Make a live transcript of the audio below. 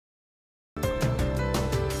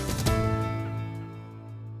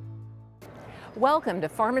Welcome to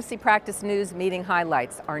Pharmacy Practice News Meeting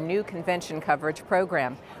Highlights, our new convention coverage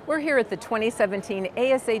program. We're here at the 2017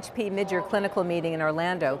 ASHP Midyear Clinical Meeting in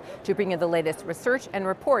Orlando to bring you the latest research and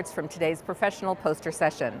reports from today's professional poster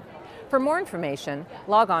session. For more information,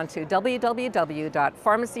 log on to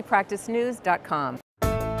www.pharmacypracticenews.com.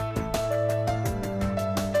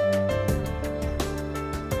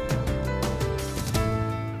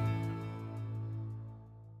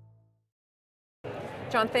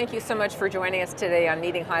 John, thank you so much for joining us today on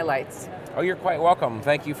Meeting Highlights. Oh, you're quite welcome.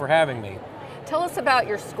 Thank you for having me. Tell us about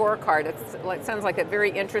your scorecard. It sounds like a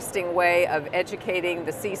very interesting way of educating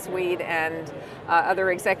the C-suite and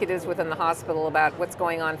other executives within the hospital about what's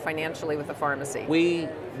going on financially with the pharmacy. We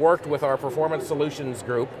worked with our Performance Solutions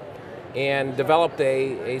group and developed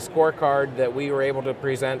a scorecard that we were able to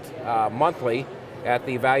present monthly at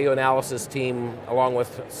the value analysis team along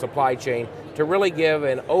with supply chain to really give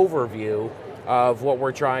an overview of what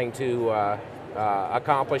we're trying to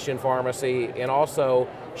accomplish in pharmacy, and also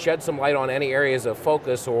shed some light on any areas of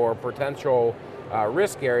focus or potential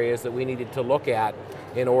risk areas that we needed to look at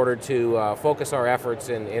in order to focus our efforts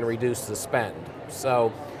and reduce the spend. So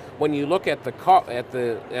when you look at the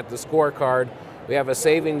scorecard, we have a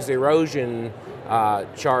savings erosion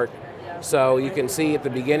chart. So you can see at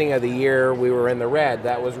the beginning of the year we were in the red.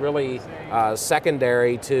 That was really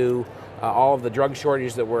secondary to all of the drug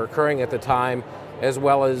shortages that were occurring at the time, as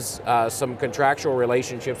well as some contractual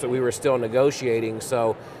relationships that we were still negotiating.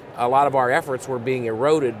 So a lot of our efforts were being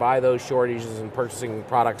eroded by those shortages and purchasing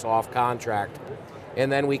products off contract.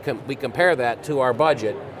 And then we compare that to our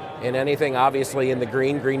budget, and anything obviously in the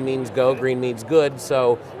green, green means go, green means good,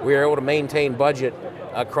 so we were able to maintain budget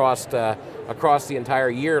across the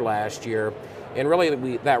entire year last year. And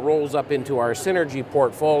really that rolls up into our synergy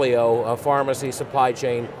portfolio of pharmacy, supply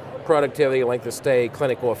chain, productivity, length of stay,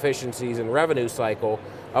 clinical efficiencies, and revenue cycle,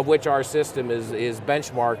 of which our system is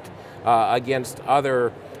benchmarked against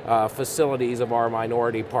other facilities of our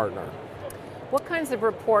minority partner. What kinds of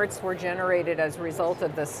reports were generated as a result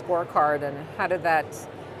of this scorecard, and how did that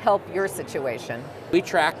help your situation? We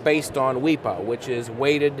track based on WEPA, which is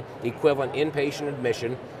weighted equivalent inpatient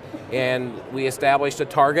admission, and we established a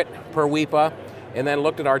target per WEPA, and then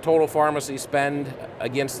looked at our total pharmacy spend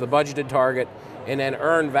against the budgeted target, and then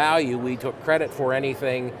earned value. We took credit for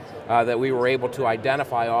anything that we were able to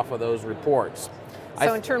identify off of those reports.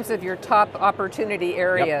 So in terms of your top opportunity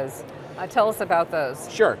areas, tell us about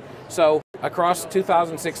those. Sure. So across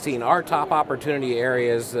 2016, our top opportunity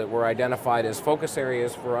areas that were identified as focus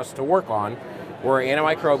areas for us to work on were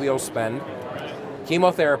antimicrobial spend,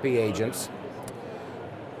 chemotherapy agents,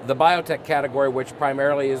 the biotech category, which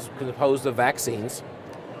primarily is composed of vaccines,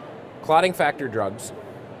 clotting factor drugs,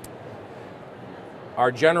 our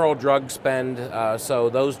general drug spend, so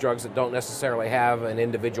those drugs that don't necessarily have an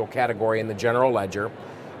individual category in the general ledger,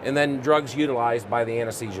 and then drugs utilized by the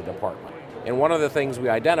anesthesia department. And one of the things we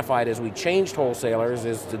identified as we changed wholesalers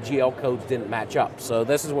is the GL codes didn't match up. So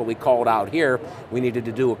this is what we called out here. We needed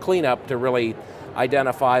to do a cleanup to really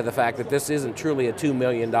identify the fact that this isn't truly a $2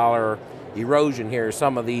 million erosion here.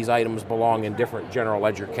 Some of these items belong in different general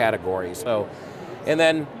ledger categories. So, and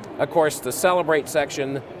then of course the celebrate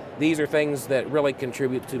section, these are things that really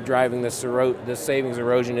contribute to driving this savings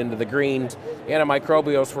erosion into the greens.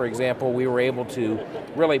 Antimicrobials, for example, we were able to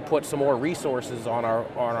really put some more resources on our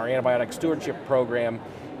antibiotic stewardship program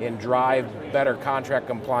and drive better contract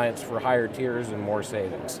compliance for higher tiers and more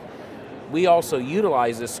savings. We also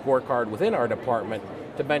utilize this scorecard within our department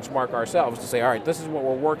to benchmark ourselves to say, all right, this is what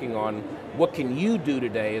we're working on. What can you do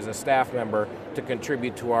today as a staff member to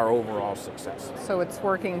contribute to our overall success? So it's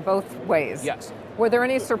working both ways. Yes. Were there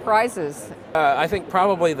any surprises? I think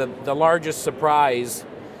probably the largest surprise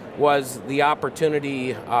was the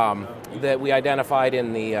opportunity that we identified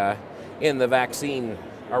in the vaccine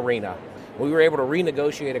arena. We were able to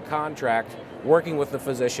renegotiate a contract working with the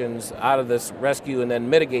physicians out of this rescue and then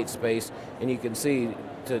mitigate space, and you can see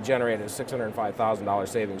to generate a $605,000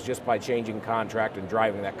 savings just by changing contract and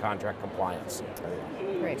driving that contract compliance.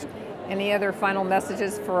 Great. Any other final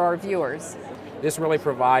messages for our viewers? This really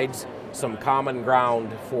provides some common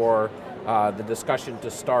ground for the discussion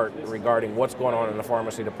to start regarding what's going on in the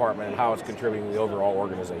pharmacy department and how it's contributing to the overall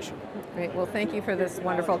organization. Great. Well, thank you for this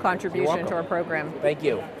wonderful contribution to our program. Thank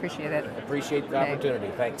you. Appreciate it. Appreciate the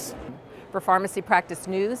opportunity. Thanks. For Pharmacy Practice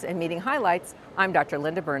News and Meeting Highlights, I'm Dr.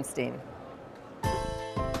 Linda Bernstein.